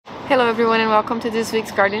Hello everyone and welcome to this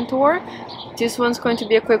week's garden tour. This one's going to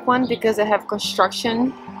be a quick one because I have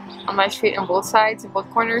construction on my street on both sides, in both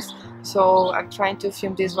corners. So I'm trying to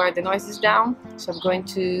film this while the noise is down. So I'm going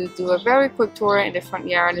to do a very quick tour in the front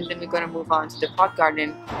yard and then we're going to move on to the pot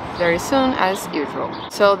garden very soon as usual.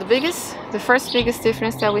 So the first biggest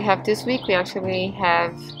difference that we have this week, we actually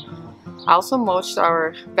have also mulched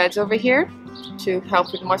our beds over here to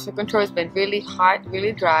help with moisture control. It's been really hot,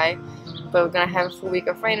 really dry. But we're gonna have a full week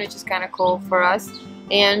of rain, which is kind of cool for us.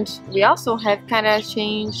 And we also have kind of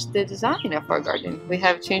changed the design of our garden. We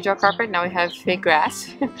have changed our carpet. Now we have fake grass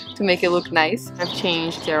to make it look nice. I've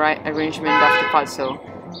changed the arrangement of the pots, so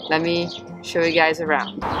let me show you guys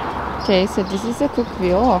around. Okay, so this is a quick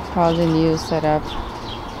view of how the new setup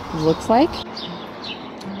looks like.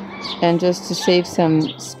 And just to save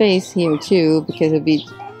some space here too, because it'll be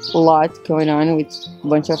a lot going on with a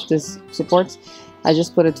bunch of these supports, I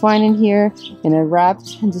just put a twine in here and I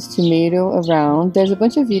wrapped this tomato around. There's a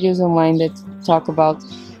bunch of videos online that talk about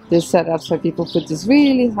this setup, so people put this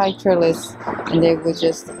really high trellis and they would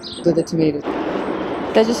just do the tomato.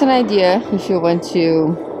 That's just an idea if you want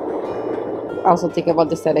to also think about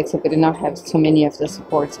the aesthetics of it and not have so many of the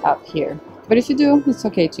supports up here. But if you do, it's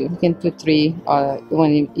okay too. You can put three,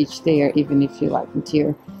 one in each there, even if you like it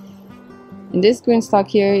here. In this green stock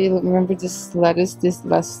here, you remember this lettuce, this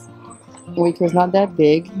last week was not that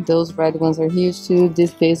big. Those red ones are huge too.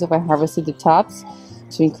 This basil, I harvested the tops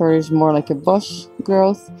to encourage more like a bush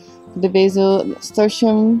growth. The basil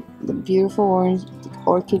nasturtium, the beautiful orange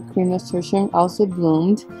orchid cream nasturtium, also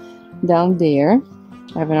bloomed down there.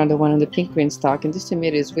 I have another one in the pink green stock, and this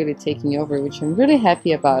tomato is really taking over, which I'm really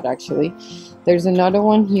happy about actually. There's another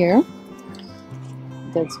one here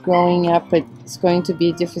that's growing up, but it's going to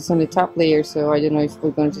be different on the top layer, so I don't know if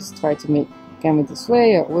we're going to just try to make it this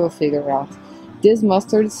way or we'll figure out. These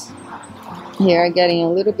mustards here are getting a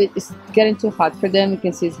little bit, it's getting too hot for them. You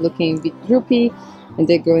can see it's looking a bit droopy and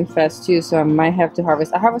they're growing fast too, so I might have to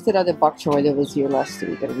harvest. I harvested other bok choy that was here last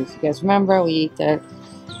week. I don't know if you guys remember, we ate that.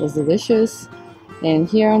 It was delicious. And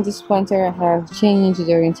here on this planter I have changed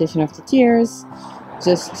the orientation of the tiers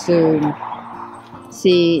just to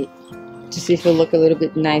see if it look a little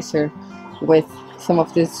bit nicer with some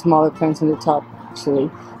of these smaller plants on the top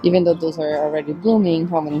actually. Even though those are already blooming,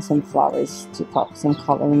 having some flowers to pop some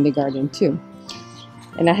color in the garden too.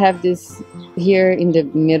 And I have this here in the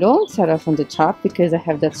middle instead of on the top because I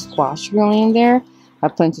have that squash growing in there. I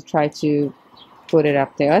plan to try to put it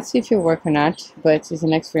up there. Let's see if it'll work or not, but it's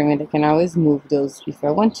an experiment. I can always move those if I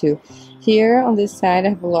want to. Here on this side I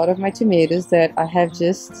have a lot of my tomatoes that I have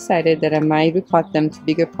just decided that I might repot them to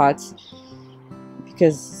bigger pots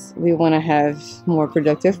because we want to have more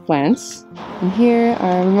productive plants. And here,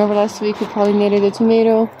 remember last week we pollinated the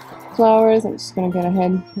tomato flowers. I'm just going to go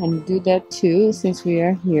ahead and do that too since we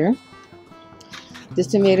are here. This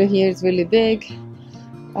tomato here is really big.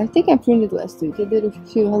 I think I pruned it last week. I did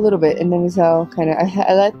a little bit, and then we saw kind of,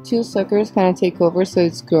 I let two suckers kind of take over, so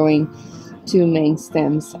it's growing two main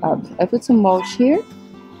stems up. I put some mulch here.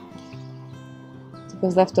 It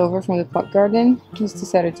was left over from the pot garden. Just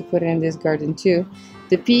decided to put it in this garden too.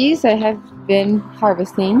 The peas I have been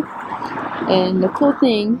harvesting, and the cool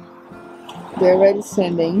thing, they're already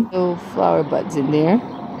sending little flower buds in there.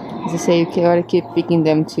 As I say, you gotta keep picking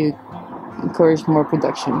them to encourage more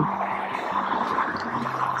production.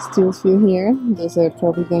 Still a few here. Those are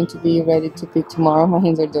probably going to be ready to pick tomorrow. My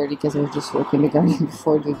hands are dirty because I was just working the garden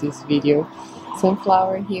before doing this video.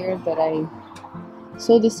 Sunflower here that I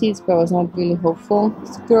sowed the seeds, but I was not really hopeful.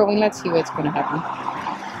 It's growing. Let's see what's going to happen.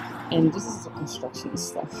 And this is the construction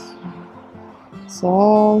stuff.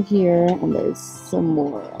 So here, and there's some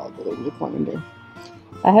more all the way in the corner there.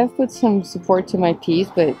 I have put some support to my peas,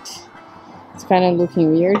 but it's kind of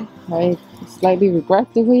looking weird. I slightly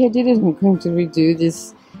regret the way I did it. I'm going to redo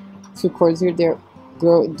this two cords here. They're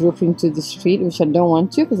drooping to the street, which I don't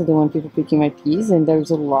want to because I don't want people picking my peas. And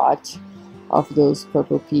there's a lot of those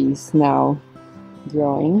purple peas now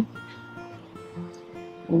growing.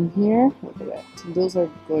 And here, look at that. Those are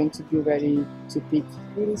going to be ready to pick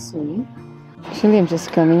really soon. Actually, I'm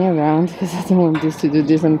just coming around because I don't want this to do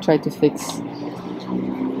this. I'm trying to fix.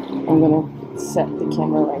 I'm gonna set the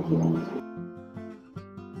camera right here.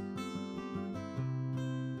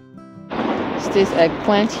 This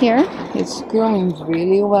eggplant here, it's growing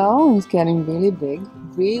really well and it's getting really big,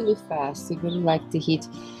 really fast. I really like the heat.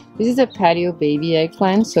 This is a patio baby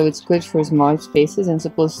eggplant, so it's good for small spaces and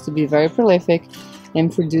supposed to be very prolific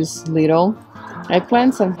and produce little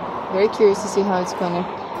eggplants. I'm very curious to see how it's gonna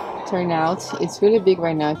turn out. It's really big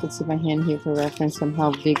right now. I can see my hand here for reference on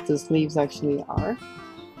how big those leaves actually are.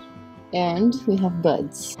 And we have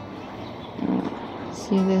buds.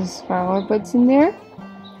 See these flower buds in there?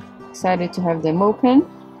 Excited to have them open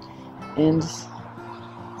and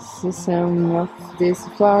see some of this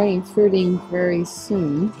flowering fruiting very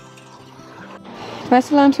soon. My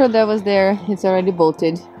cilantro that was there, it's already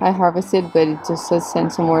bolted. I harvested, but it just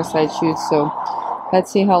sent some more side shoots, so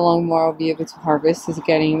let's see how long more I'll be able to harvest. It's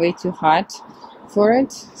getting way too hot for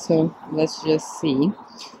it, so let's just see.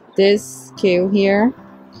 This kale here,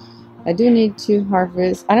 I do need to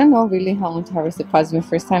harvest. I don't know really how long to harvest the pods. My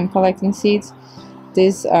first time collecting seeds.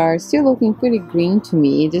 These are still looking pretty green to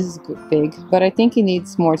me. This is big, but I think it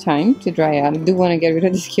needs more time to dry out. I do want to get rid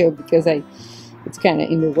of this kale because it's kind of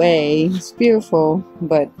in the way. It's beautiful,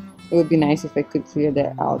 but it would be nice if I could clear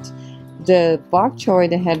that out. The bok choy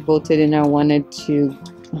that had bolted and I wanted to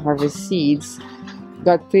harvest seeds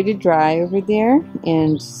got pretty dry over there,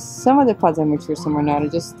 and some of the pods are mature, some are not. I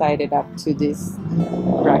just tied it up to this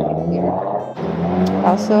bracket here.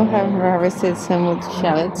 Also have harvested some of the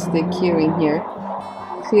shallots, the curing here.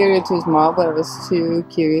 Clearly too small, but I was too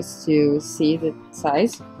curious to see the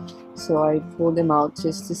size, so I pulled them out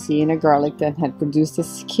just to see. And a garlic that had produced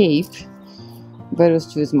escape, but it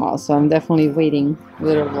was too small, so I'm definitely waiting a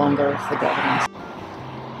little longer for that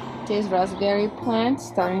one. This raspberry plant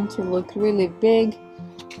starting to look really big,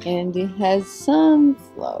 and it has some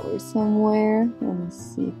flowers somewhere. Let me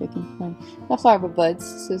see if I can find the flower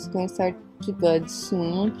buds, so it's going to start to bud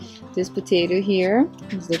soon. This potato here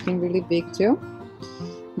is looking really big too.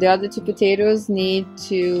 The other two potatoes need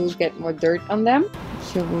to get more dirt on them.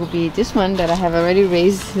 So will be this one that I have already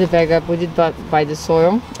raised the bag up with it by the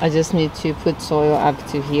soil. I just need to put soil up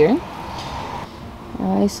to here.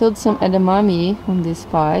 I sowed some edamame on this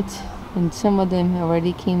spot, and some of them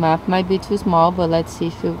already came up. Might be too small, but let's see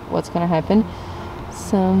what's gonna happen.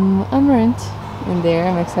 Some amaranth in there.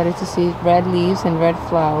 I'm excited to see red leaves and red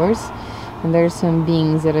flowers. And there's some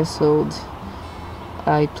beans that I sowed.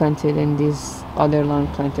 I planted in this other lawn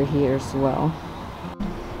planter here as well.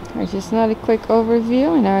 Alright, just another quick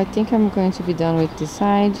overview, and now I think I'm going to be done with this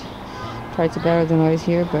side. Try to battle the noise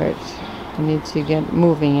here, but I need to get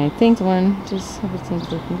moving. I think just everything's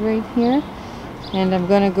looking great here. And I'm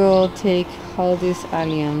gonna go take all these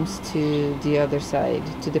alliums to the other side,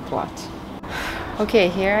 to the plot. Okay,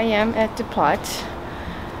 here I am at the plot.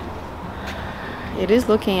 It is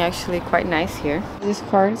looking actually quite nice here. These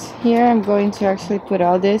cards here, I'm going to actually put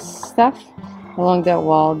all this stuff along that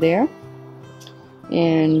wall there.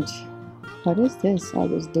 And what is this? Oh,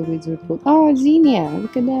 those the weeds were pulled. Oh, zinnia!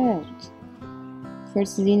 Look at that.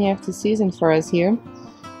 First zinnia of the season for us here.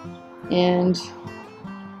 And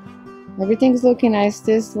everything's looking nice.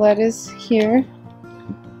 This lettuce here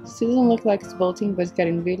still doesn't look like it's bolting, but it's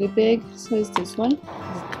getting really big. So is this one.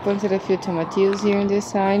 Planted a few tomatillos here on this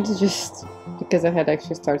side, just because I had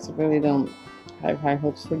extra starts. I really don't have high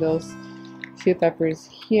hopes for those. A few peppers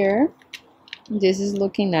here. This is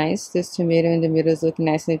looking nice. This tomato in the middle is looking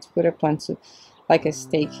nice. I need to put a plant to like a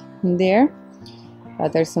stake in there.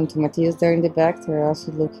 There's some tomatillos there in the back. They're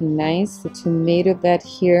also looking nice. The tomato bed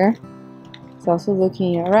here is also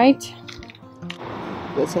looking alright.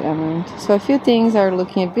 That's it, amaranth. So a few things are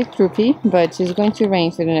looking a bit droopy, but it's going to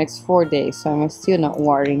rain for the next 4 days, so I'm still not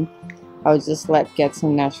watering. I'll just get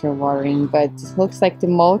some natural watering. But it looks like the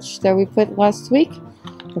mulch that we put last week,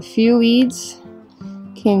 a few weeds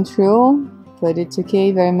came through, but it's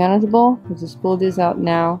okay, very manageable. We'll just pull this out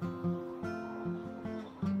now.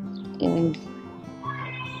 And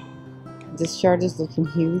this chart is looking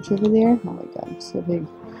huge over there. Oh my god, so big.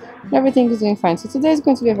 Everything is doing fine. So today is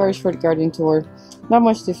going to be a very short garden tour. Not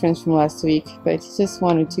much difference from last week, but just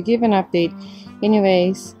wanted to give an update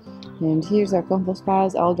anyways. And here's our compost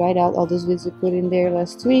piles all dried out, all those weeds we put in there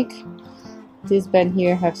last week. This bed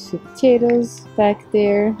here has two potatoes back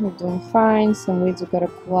there. We're doing fine. Some weeds we gotta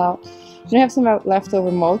pull out. We have some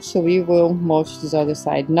leftover mulch, so we will mulch this other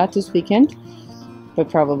side. Not this weekend, but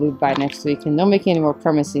probably by next week. And don't make any more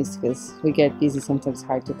promises because we get busy. Sometimes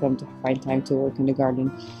hard to come to find time to work in the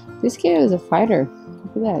garden. This kale is a fighter.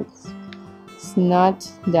 Look at that. It's not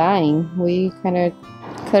dying. We kind of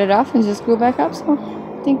cut it off and just grew back up, so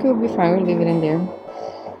I think it'll be fine. We'll leave it in there.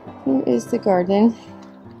 Here is the garden.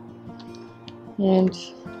 And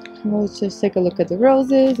we'll just take a look at the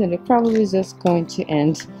roses, and it probably is just going to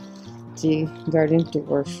end the garden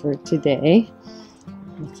tour for today.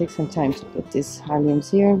 I'll take some time to put these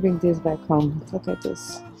alliums here and bring this back home. Look at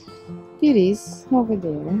this beauties over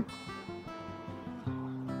there.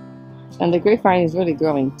 And the grapevine is really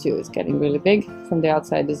growing too. It's getting really big. From the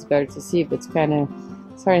outside it's better to see, but it's kind of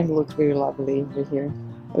starting to look really lovely over here.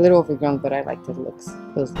 A little overgrown, but I like the looks.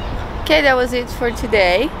 Okay, that was it for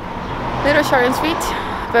today. Little short and sweet,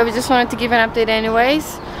 but we just wanted to give an update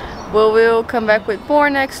anyways. We will come back with more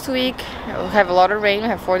next week. We'll have a lot of rain. We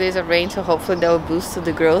have 4 days of rain, so hopefully that will boost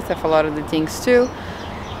the growth of a lot of the things too.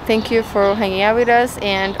 Thank you for hanging out with us,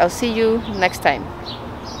 and I'll see you next time.